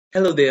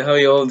Hello there, how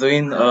you all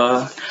doing?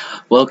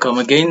 Welcome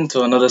again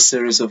to another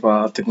series of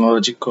our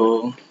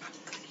technological.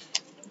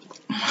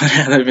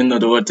 I don't even know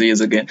the word to use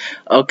again.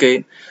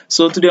 Okay,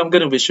 so today I'm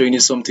going to be showing you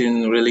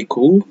something really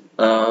cool.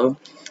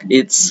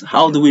 It's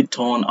how do we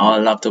turn our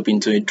laptop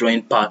into a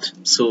drawing pad?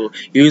 So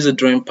you use a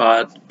drawing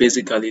pad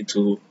basically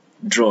to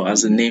draw,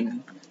 as the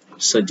name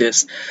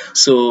suggests.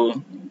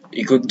 So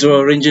you could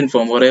draw ranging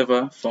from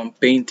whatever, from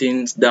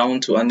paintings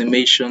down to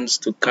animations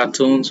to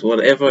cartoons,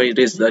 whatever it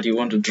is that you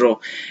want to draw.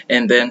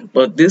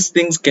 But these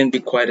things can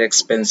be quite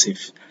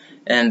expensive.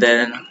 And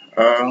then,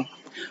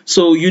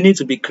 so you need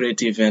to be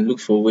creative and look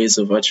for ways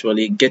of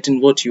actually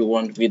getting what you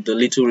want with the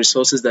little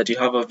resources that you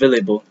have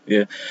available.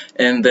 Yeah,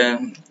 and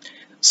then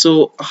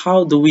so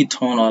how do we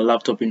turn our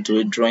laptop into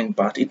a drawing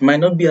pad? It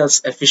might not be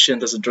as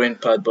efficient as a drawing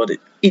pad, but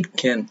it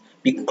can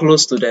be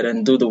close to that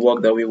and do the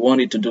work that we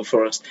want it to do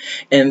for us.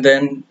 And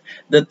then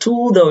the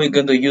tool that we're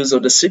going to use,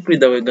 or the secret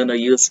that we're going to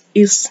use,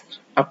 is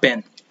a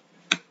pen.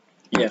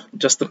 Yeah,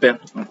 just a pen.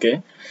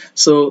 Okay.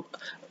 So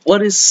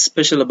what is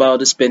special about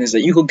this pen is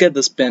that you could get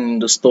this pen in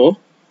the store,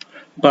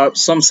 but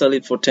some sell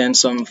it for 10,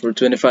 some for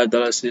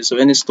 $25. So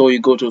any store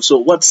you go to. So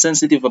what's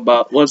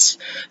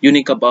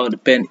unique about the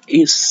pen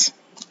is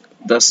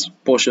this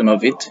portion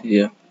of it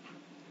here.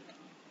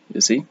 You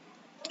see,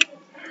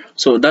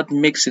 so that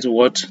makes it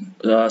what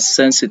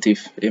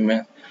sensitive.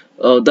 Amen.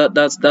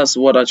 That's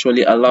what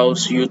actually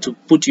allows you to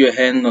put your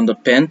hand on the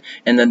pen,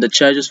 and then the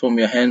charges from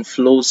your hand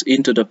flows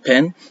into the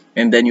pen,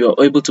 and then you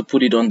are able to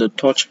put it on the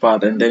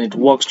touchpad, and then it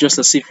works just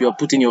as if you are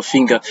putting your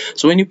finger.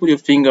 So when you put your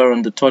finger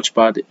on the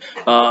touchpad,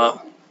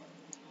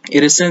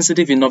 it is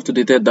sensitive enough to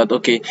detect that,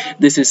 okay,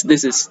 this is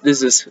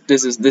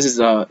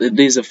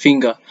a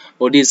finger,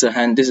 or this is a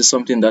hand, this is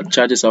something that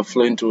charges are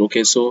flowing through.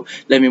 Okay, so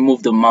let me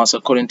move the mouse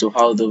according to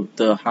how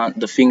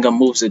the finger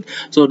moves it.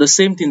 So the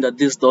same thing that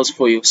this does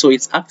for you. So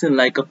it's acting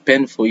like a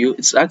pen for you,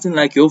 it's acting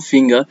like your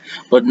finger,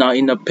 but now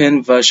in a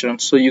pen version.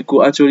 So you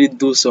could actually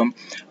do some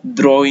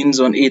drawings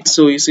on it.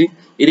 So you see,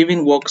 it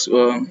even works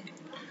with,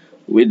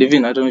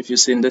 even I don't know if you've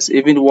seen this, it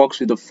even works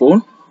with the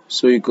phone.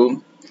 So you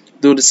go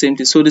do the same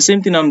thing. So the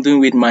same thing I'm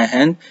doing with my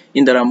hand,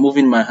 in that I'm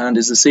moving my hand,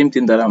 is the same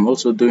thing that I'm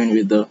also doing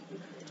with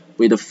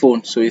the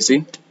phone. So you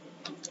see,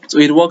 so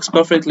it works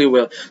perfectly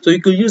well. So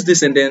you could use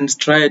this and then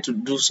try to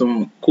do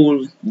some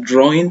cool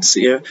drawings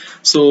here.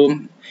 So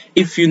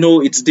if you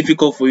know it's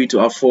difficult for you to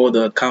afford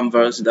the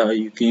canvas that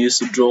you can use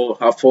to draw,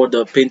 afford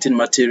the painting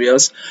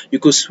materials, you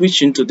could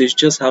switch into this.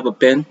 Just have a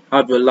pen,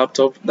 have a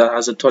laptop that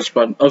has a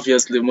touchpad.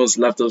 Obviously most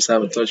laptops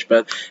have a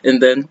touchpad,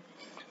 and then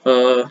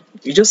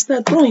you just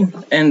start drawing.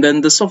 And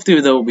then the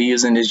software that we'll be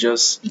using is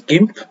just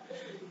GIMP.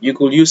 You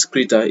could use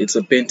Krita, it's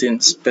a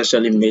painting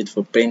specially made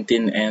for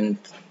painting, and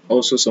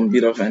also some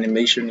bit of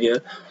animation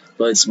here,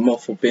 but it's more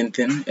for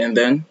painting. And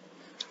then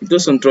it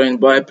does some drawing,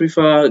 but I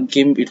prefer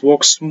GIMP. It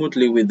works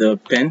smoothly with the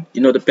pen.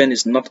 You know, the pen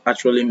is not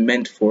actually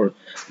meant for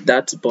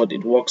that, but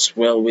it works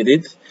well with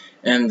it.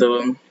 And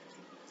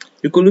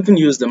you could even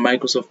use the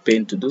Microsoft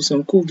Paint to do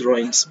some cool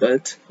drawings,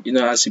 but you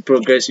know, as you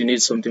progress, you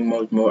need something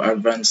more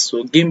advanced.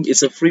 So GIMP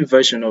is a free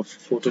version of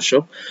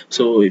Photoshop.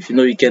 So if you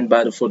know you can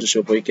buy the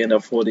Photoshop, or you can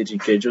afford it, you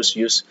can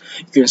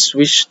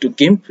switch to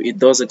GIMP. It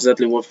does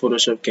exactly what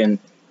Photoshop can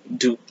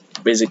do,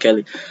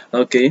 basically.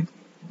 Okay,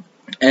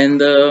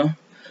 and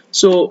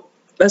so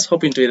let's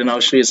hop into it, and I'll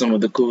show you some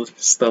of the cool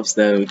stuffs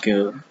that we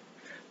can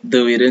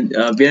do with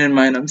it. Bear in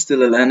mind, I'm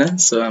still a learner,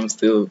 so I'm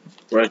still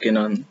working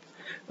on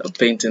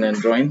painting and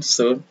drawing.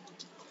 So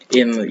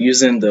in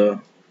using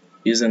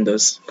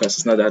this, because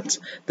it's not that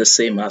the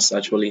same as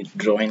actually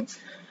drawing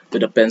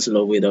with a pencil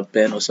or with a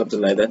pen or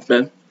something like that.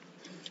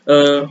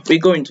 But we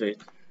go into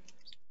it.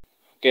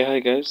 Okay,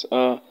 hi guys.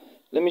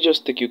 Let me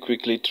just take you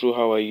quickly through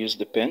how I use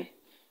the pen.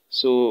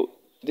 So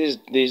this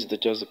is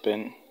just the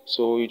pen.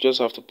 So you just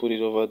have to put it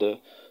over the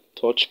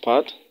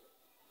touchpad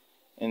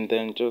and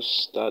then just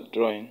start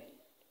drawing.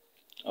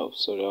 Oh,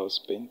 sorry, I was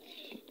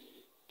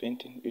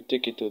painting. You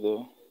take it to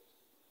the.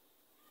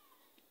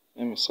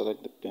 Let me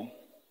select the pen,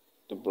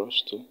 the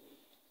brush too,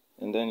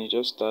 and then you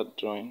just start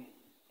drawing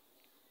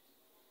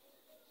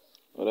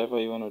whatever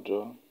you want to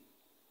draw.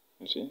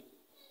 You see?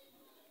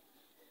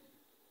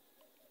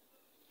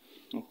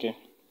 Okay.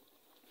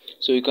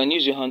 So you can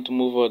use your hand to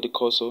move over the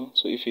cursor.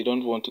 So if you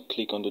don't want to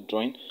click on the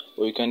drawing,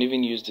 or you can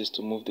even use this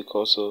to move the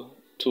cursor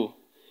too.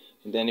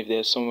 And then if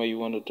there's somewhere you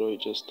want to draw, you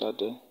just start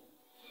the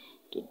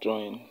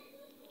drawing,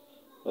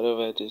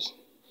 whatever it is.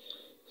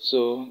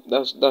 So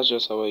that's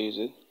just how I use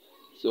it.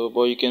 So,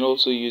 but you can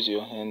also use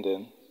your hand,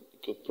 and you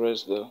could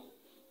press to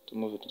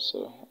move it.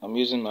 So I'm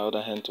using my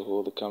other hand to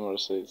hold the camera,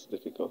 so it's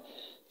difficult.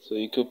 So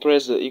you could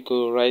press you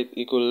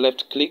could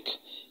left click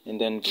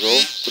and then draw,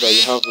 so that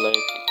you have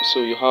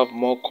you have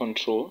more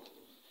control.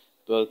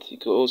 But you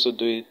could also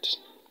do it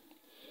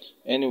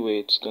anyway,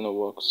 it's gonna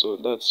work. So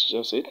that's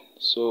just it.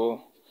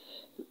 So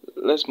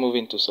let's move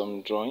into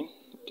some drawing.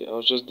 Okay, I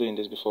was just doing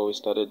this before we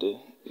started the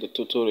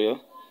tutorial.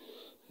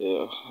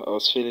 Yeah, I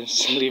was feeling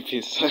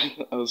sleepy. So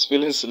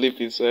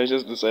I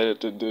just decided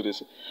to do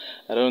this.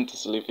 I don't want to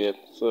sleep yet.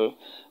 So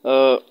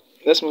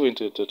let's move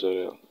into the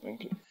tutorial.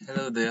 Thank you.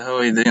 Hello there, how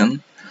are you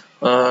doing?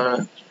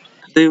 Uh,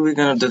 Today we're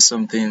gonna do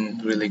something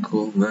really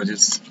cool. That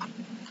is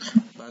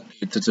back to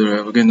the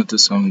tutorial. We're gonna do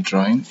some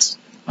drawings,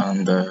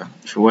 and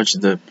if you watch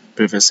the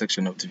previous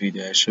section of the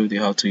video, I showed you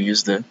how to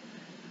use the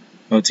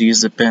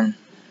pen,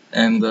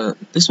 and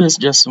this was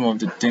just some of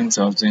the things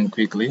I was doing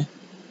quickly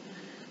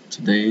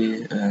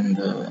today.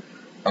 And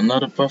I'm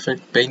not a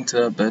perfect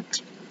painter, but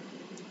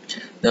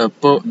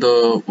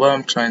the what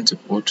I'm trying to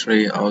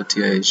portray out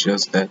here is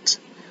just that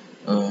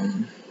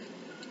um,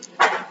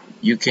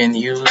 you can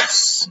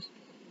use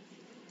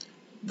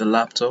the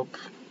laptop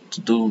to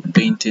do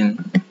painting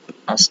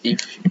as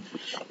if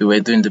you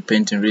were doing the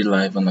painting real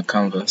life on a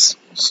canvas.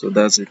 So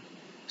that's it.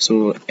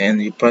 So,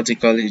 and you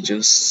practically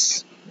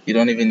just, you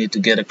don't even need to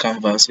get a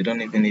canvas, you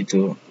don't even need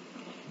to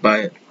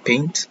buy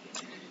paint,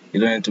 you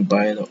don't need to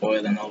buy the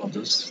oil and all of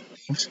those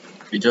things.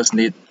 You just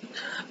need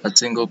a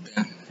single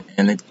pen,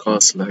 and it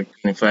costs like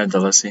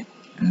 $25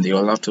 and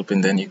your laptop,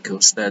 and then you can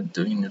start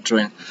doing your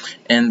drawing.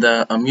 And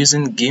I'm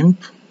using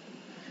GIMP.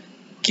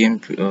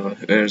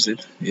 Where is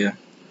it? Yeah,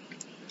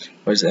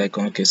 where's the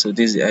icon? Okay, so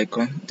this is the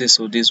icon. This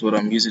is what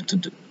I'm using to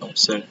do. Oh,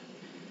 sorry.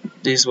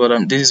 This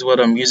is what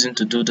I'm using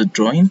to do the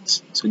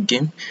drawings. So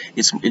GIMP,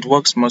 it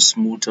works much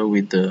smoother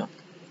with the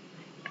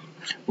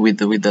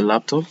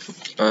laptop.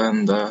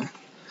 And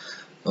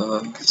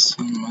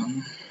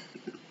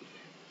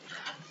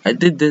I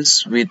did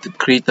this with the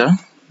Krita,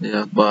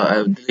 yeah, but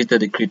I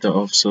deleted the Krita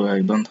off, so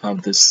I don't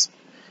have this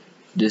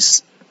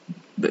this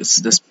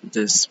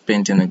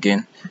painting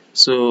again.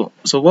 So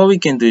what we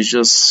can do is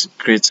just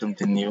create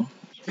something new.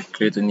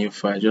 Create a new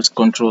file. Just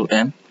Control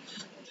N.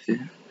 See?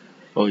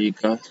 Or you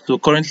can. So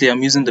currently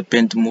I'm using the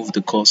pen to move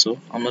the cursor.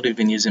 I'm not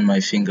even using my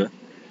finger.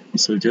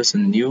 So just a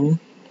new.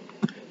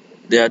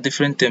 There are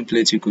different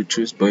templates you could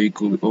choose, but you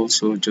could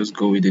also just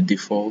go with the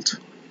default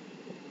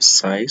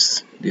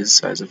size. This is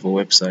the size of a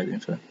website, in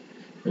fact,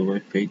 the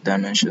web page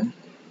dimension.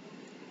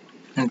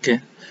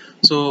 Okay,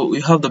 so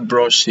we have the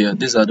brush here.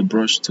 These are the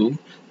brush tool.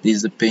 This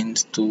is the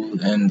paint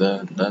tool, and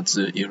that's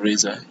the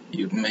eraser.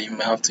 You may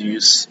have to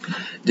use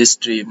this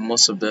three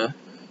most of the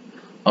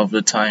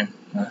time.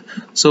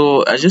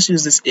 So I just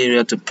use this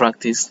area to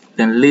practice.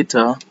 Then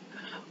later,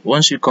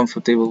 once you're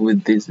comfortable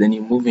with this, then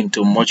you move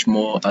into much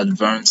more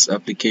advanced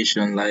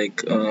application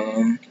like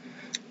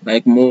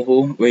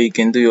Moho, where you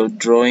can do your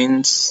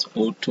drawings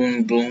or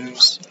toon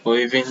blooms or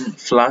even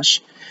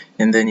Flash,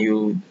 and then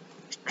you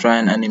try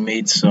and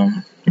animate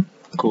some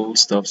cool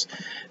stuffs.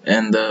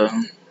 And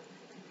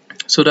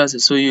so that's it.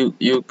 So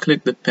you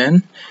click the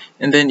pen,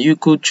 and then you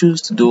could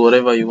choose to do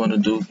whatever you want to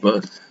do,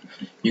 but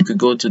you could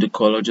go to the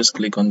color, just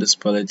click on this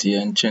palette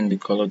here and change the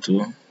color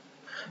to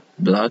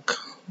black,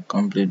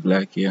 complete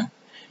black here,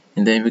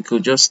 and then we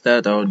could just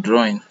start our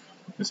drawing.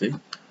 You see,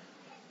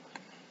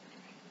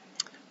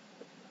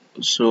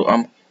 so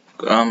I'm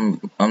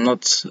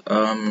not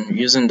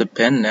using the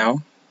pen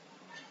now.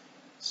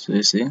 So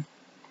you see,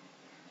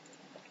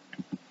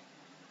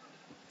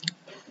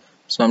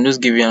 so I'm just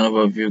giving you an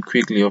overview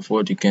quickly of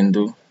what you can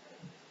do.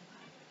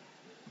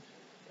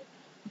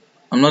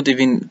 I'm not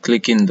even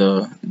clicking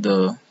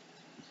the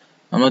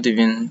I'm not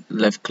even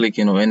left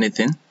clicking or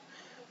anything.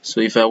 So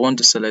if I want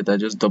to select, I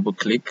just double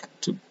click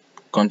to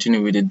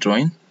continue with the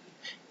drawing.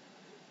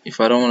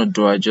 If I don't want to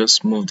draw, I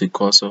just move the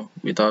cursor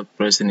without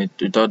pressing it,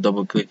 without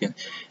double clicking,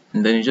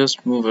 and then you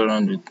just move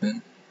around with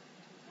it.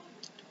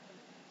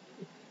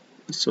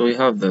 So we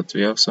have that,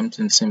 we have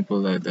something simple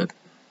like that.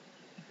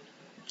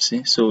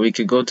 See, so we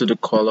could go to the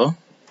color,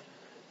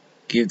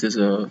 give it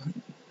a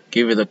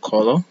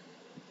color,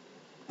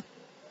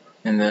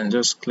 and then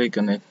just click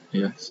on it.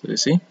 Yeah, so you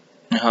see,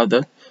 I have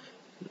that.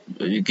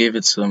 You gave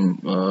it some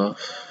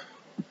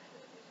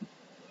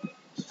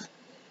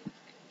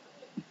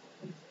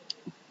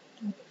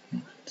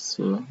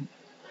so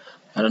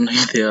I don't know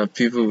if there are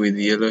people with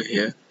yellow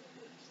here.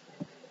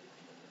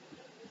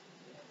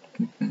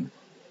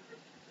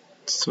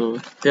 So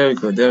there we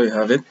go, there we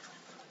have it.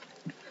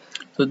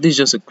 So this is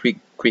just a quick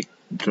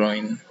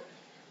drawing.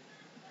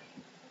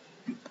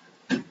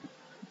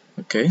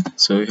 Okay,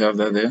 so we have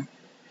that there.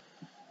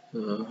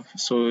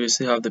 So we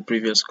still have the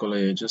previous color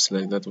here, just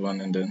like that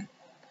one, and then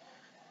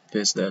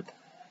paste that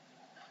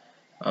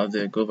out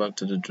there. Go back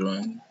to the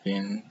drawing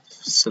pane,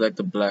 select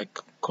the black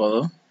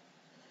color,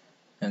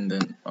 and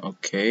then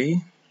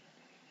okay.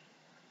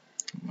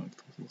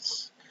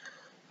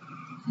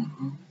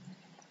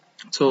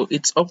 So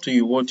it's up to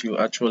you what you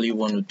actually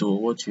want to do,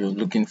 what you're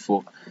looking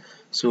for.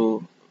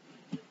 So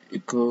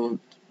you could,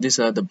 these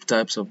are the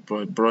types of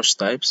brush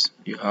types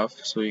you have.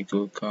 So you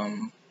could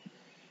come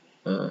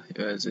where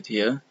is it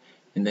here,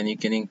 and then you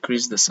can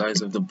increase the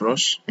size of the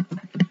brush.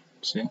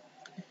 See,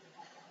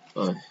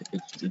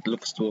 it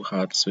looks too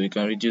hard, so you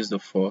can reduce the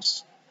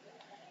force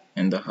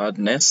and the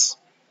hardness.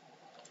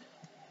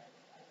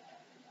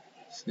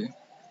 See,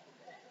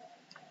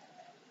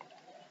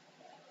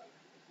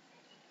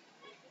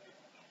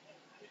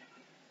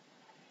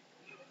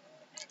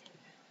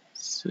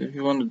 so if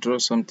you want to draw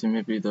something,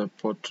 maybe the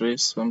portray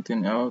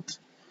something out.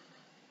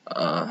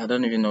 I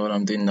don't even know what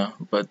I'm doing now,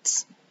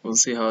 but we'll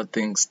see how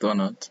things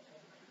turn out.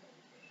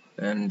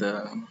 And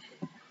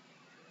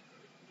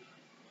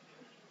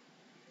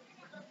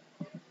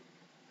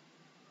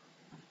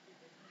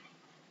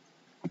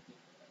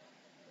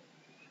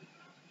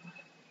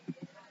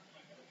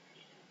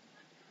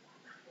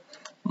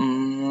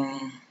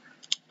Mm,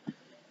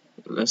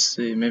 let's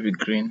see, maybe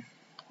green.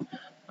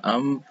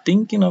 I'm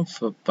thinking of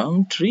a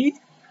palm tree.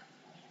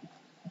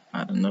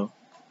 I don't know.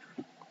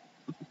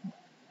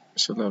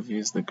 Should have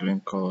used the green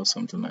color or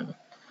something like that.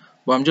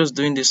 But I'm just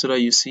doing this so that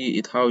you see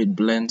it how it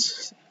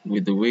blends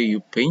with the way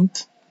you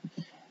paint,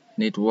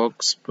 and it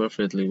works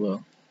perfectly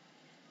well.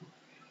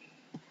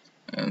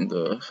 And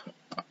I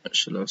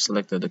should have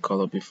selected the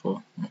color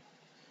before.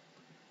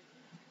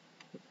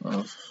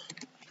 Uh,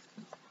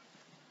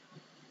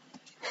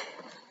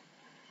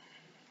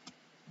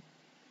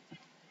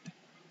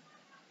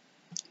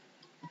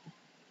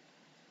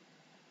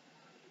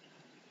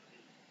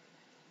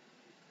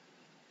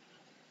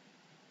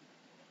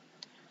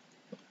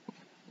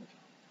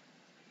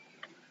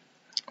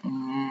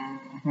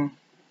 mhm.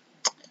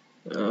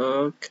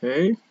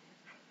 Okay.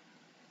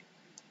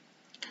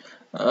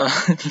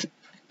 Uh,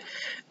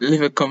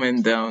 leave a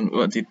comment down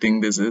what you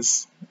think this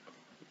is,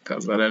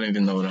 because I don't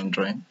even know what I'm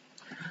drawing.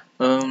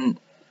 Um,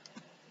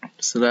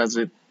 so that's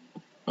it.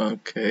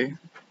 Okay.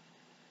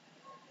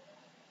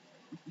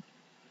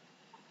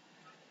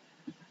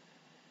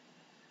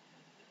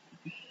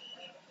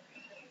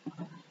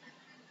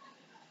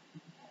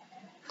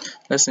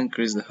 Let's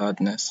increase the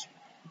hardness.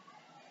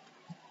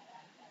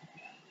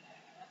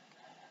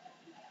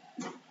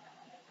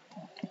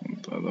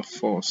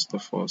 The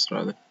force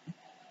rather.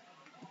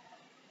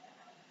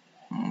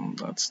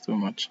 That's too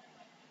much.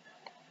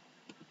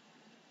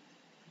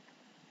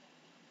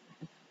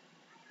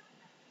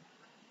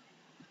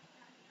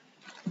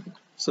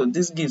 So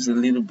this gives a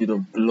little bit of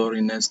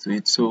blurriness to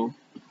it. So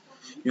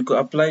you could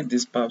apply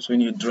this perhaps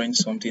when you're drawing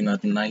something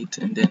at night,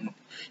 and then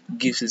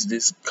gives it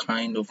this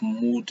kind of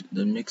mood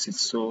that makes it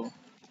so.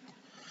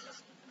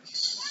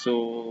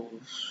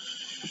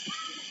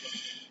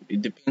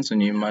 It depends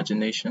on your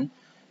imagination,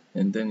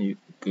 and then you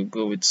could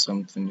go with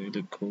something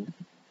really cool.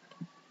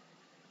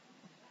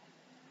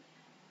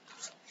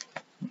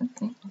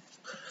 Okay.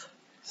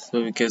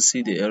 So we can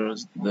see the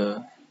errors,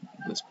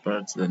 those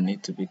parts that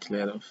need to be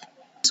cleared off.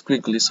 Just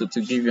quickly, so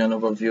to give you an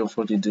overview of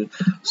what you do.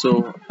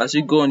 So as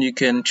you go on, you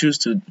can choose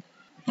to.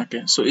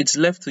 Okay, so it's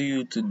left to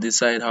you to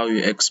decide how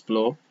you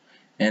explore,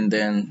 and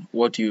then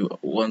what you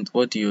want,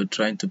 what you're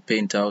trying to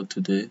paint out to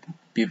the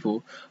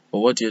people,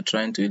 or what you're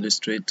trying to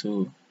illustrate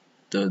to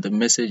the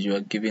message you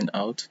are giving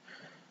out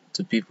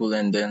to people,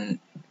 and then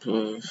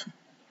uh,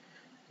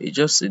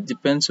 it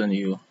depends on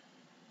you.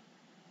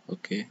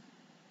 Okay,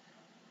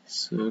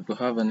 so you could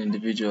have an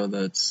individual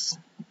that's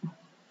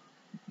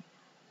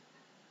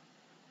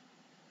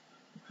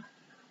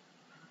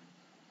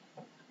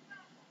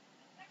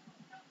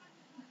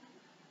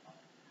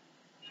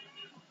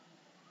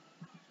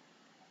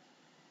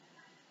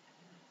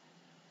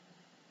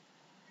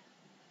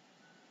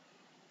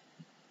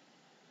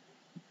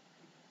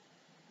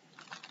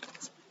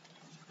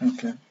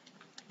okay.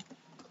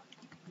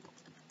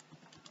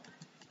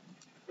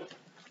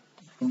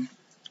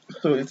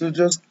 So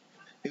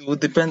it will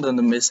depend on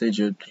the message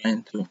you're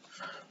trying to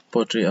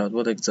portray out.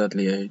 What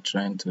exactly are you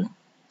trying to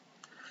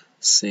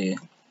say,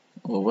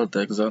 or what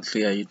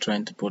exactly are you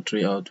trying to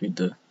portray out with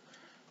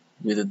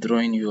the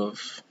drawing you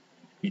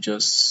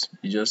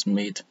just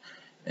made?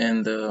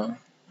 And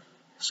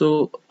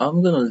so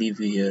I'm gonna leave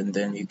you here, and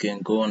then you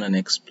can go on and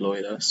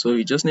explore that. So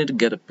you just need to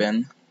get a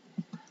pen,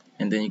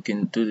 and then you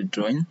can do the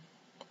drawing.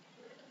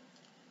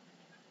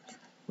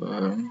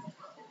 Um,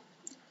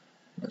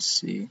 let's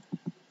see.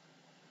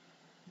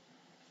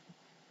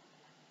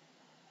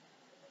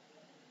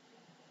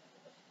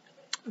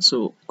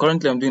 So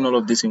currently I'm doing all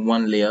of this in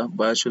one layer,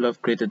 but I should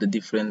have created a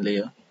different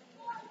layer.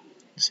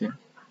 See,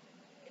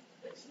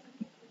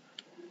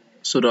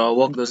 so that our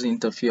work doesn't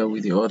interfere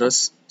with the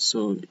others.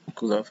 So you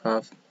could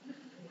have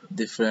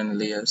different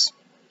layers,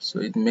 so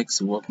it makes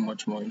the work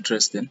much more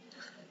interesting.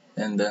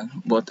 And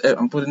but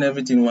I'm putting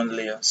everything in one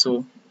layer.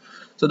 So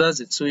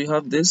that's it. So you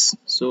have this.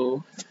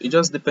 So it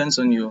just depends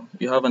on you.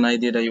 You have an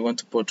idea that you want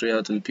to portray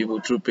out to the people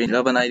through paint. You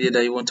have an idea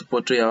that you want to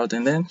portray out,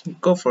 and then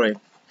go for it.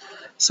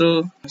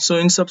 So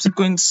in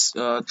subsequent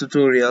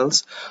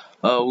tutorials,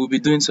 we'll be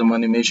doing some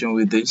animation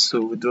with this.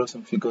 So we draw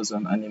some figures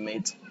and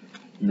animate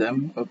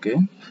them. Okay.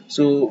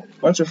 So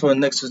watch out for our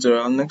next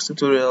tutorial. Next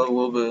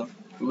tutorial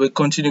we'll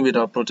continue with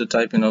our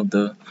prototyping of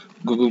the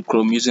Google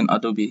Chrome using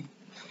Adobe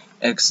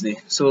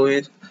XD.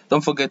 So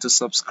don't forget to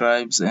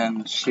subscribe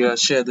and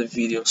share the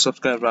video.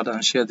 Subscribe rather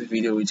and share the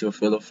video with your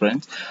fellow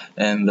friends.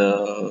 And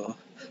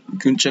you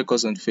can check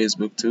us on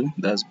Facebook too.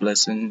 That's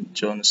Blessing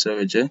John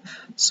Aseweje.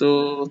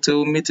 So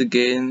till we meet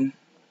again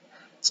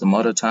some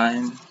other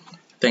time.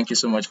 Thank you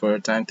so much for your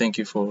time. Thank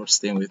you for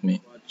staying with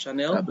me.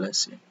 Channel. God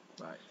bless you.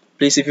 Bye.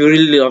 Please, if you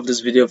really love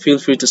this video, feel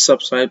free to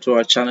subscribe to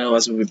our channel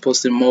as we'll be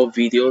posting more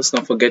videos.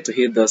 Don't forget to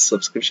hit the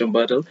subscription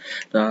button,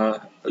 the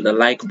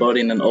like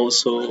button, and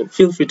also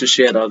feel free to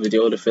share that with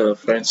your other fellow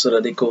friends so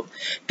that they could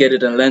get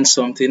it and learn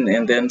something,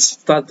 and then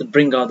start to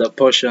bring out that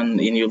passion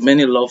in you.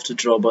 Many love to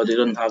draw, but they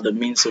don't have the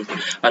means of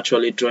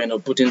actually drawing or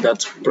putting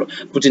that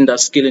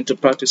skill into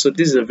practice. So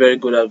this is a very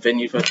good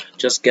avenue for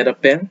just get a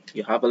pen,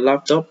 you have a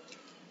laptop,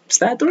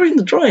 start drawing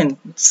the drawing.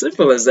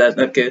 Simple as that.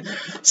 Okay,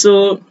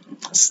 so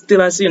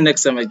still I see you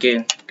next time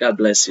again. God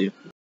bless you.